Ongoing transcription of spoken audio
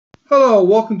Hello,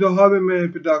 welcome to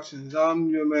HASBRO Productions. I'm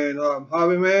your man,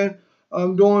 HASBRO.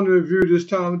 I'm doing a review this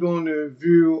time. I'm doing a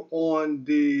review on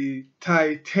the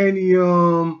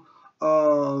Tiatnium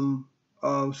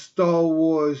Star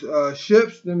Wars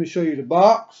ships. Let me show you the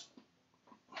box.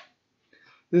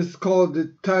 This is called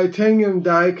the Tiatnium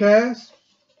diecast.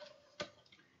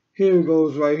 Here it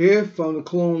goes right here from the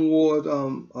Clone Wars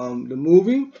the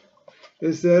movie.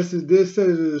 This says it's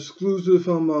exclusive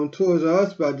from Toys R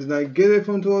Us, but I did not get it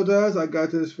from Toys R Us. I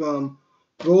got this from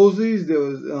Rosie's. There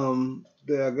was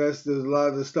I guess there's a lot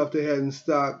of the stuff they had in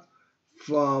stock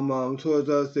from Toys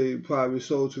R Us. They probably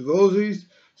sold to Rosie's.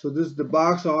 So this is the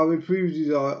box. I already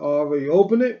previously already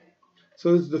opened it.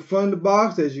 So this is the front of the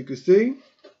box, as you can see.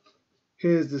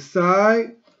 Here's the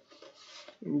side.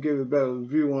 Let me give a better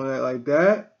view on that like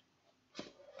that.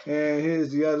 And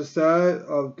here's the other side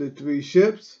of the three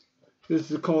ships. This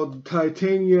is called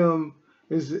Tiatnium.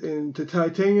 The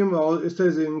Tiatnium, it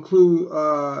says it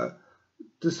includes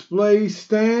display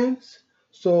stands.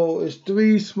 So it's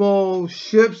three small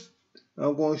ships.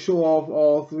 I'm going to show off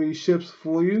all three ships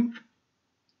for you.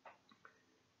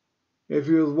 If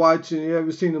you was watching, you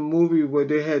ever seen a movie where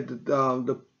they had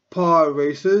the pod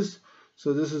races?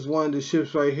 So this is one of the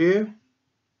ships right here.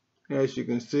 As you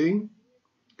can see,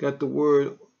 got the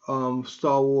word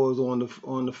Star Wars on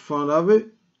the front of it.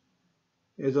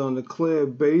 It's on the clear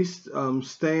base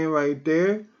stand right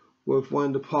there with one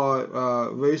of the pod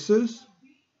racers.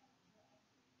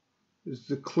 It's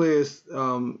the clear,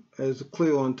 it's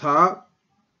clear on top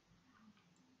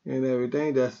and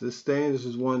everything. That's the stand. This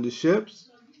is one of the ships.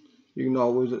 You can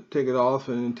always take it off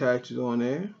and attach it on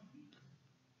there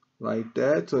like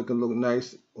that, so it can look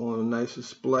nice on a nice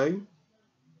display.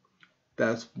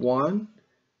 That's one.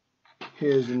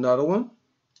 Here's another one.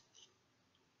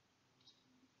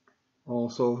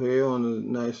 Also here on a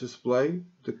nice display,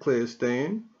 the clear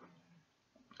stand.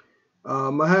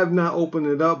 I have not opened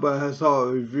it up, but I saw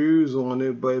reviews on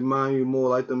it. But mind you, more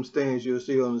like them stands you'll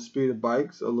see on the speeder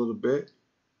bikes a little bit.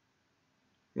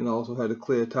 And also had a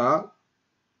clear top.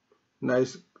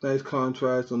 Nice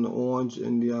contrast on the orange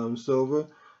and the silver.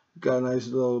 Got a nice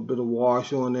little bit of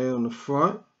wash on there on the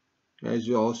front, as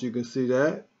you also can see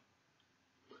that.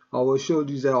 I will show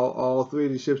these all three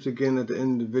of the ships again at the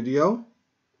end of the video.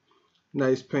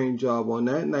 Nice paint job on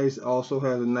that. Nice, also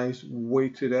has a nice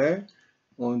weight to that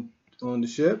on the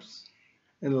ships.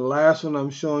 And the last one I'm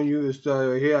showing you is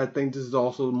right here. I think this is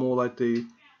also more like the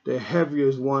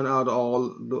heaviest one out of all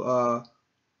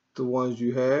the ones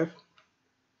you have.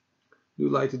 You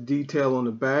like the detail on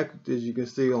the back, as you can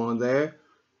see on there,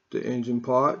 the engine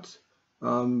parts.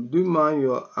 Do mind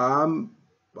your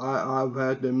I've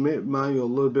had to admit, mind you, a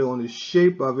little bit on the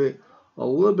shape of it, a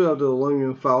little bit of the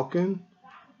Millennium Falcon.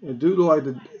 And do like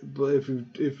but if you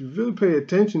really pay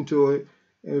attention to it,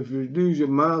 and if you use your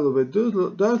mind a little bit,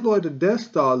 does look like the Death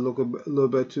Star look a little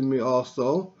bit to me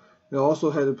also. It also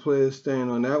had a player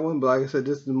stand on that one, but like I said,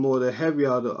 this is more the heavy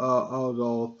out of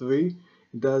all three.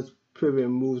 It does pivot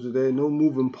and moves there, no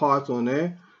moving parts on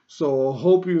there. So I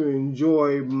hope you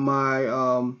enjoy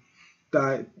my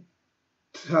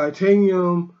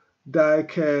Tiatnium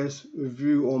diecast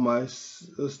review on my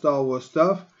Star Wars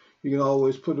stuff. You can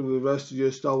always put the rest of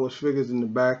your Star Wars figures in the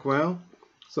background.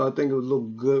 So I think it would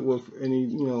look good with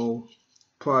any,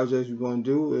 projects you're going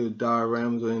to do,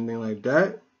 dioramas or anything like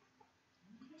that.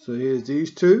 So here's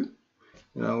these two.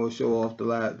 And I will show off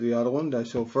the other one that I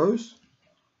show first.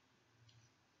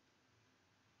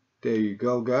 There you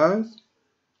go, guys.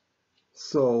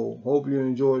 So hope you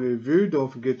enjoyed the review.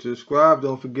 Don't forget to subscribe.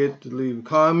 Don't forget to leave a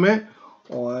comment.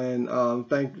 And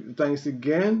thanks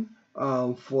again.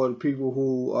 For the people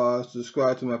who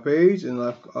subscribe to my page and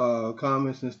left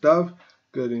comments and stuff,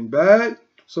 good and bad.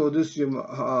 So this is your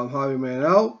HASBRO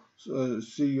out. So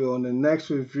see you on the next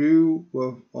review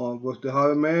with the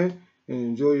HASBRO, and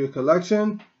enjoy your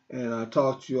collection. And I'll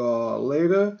talk to you all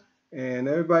later. And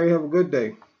everybody have a good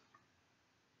day.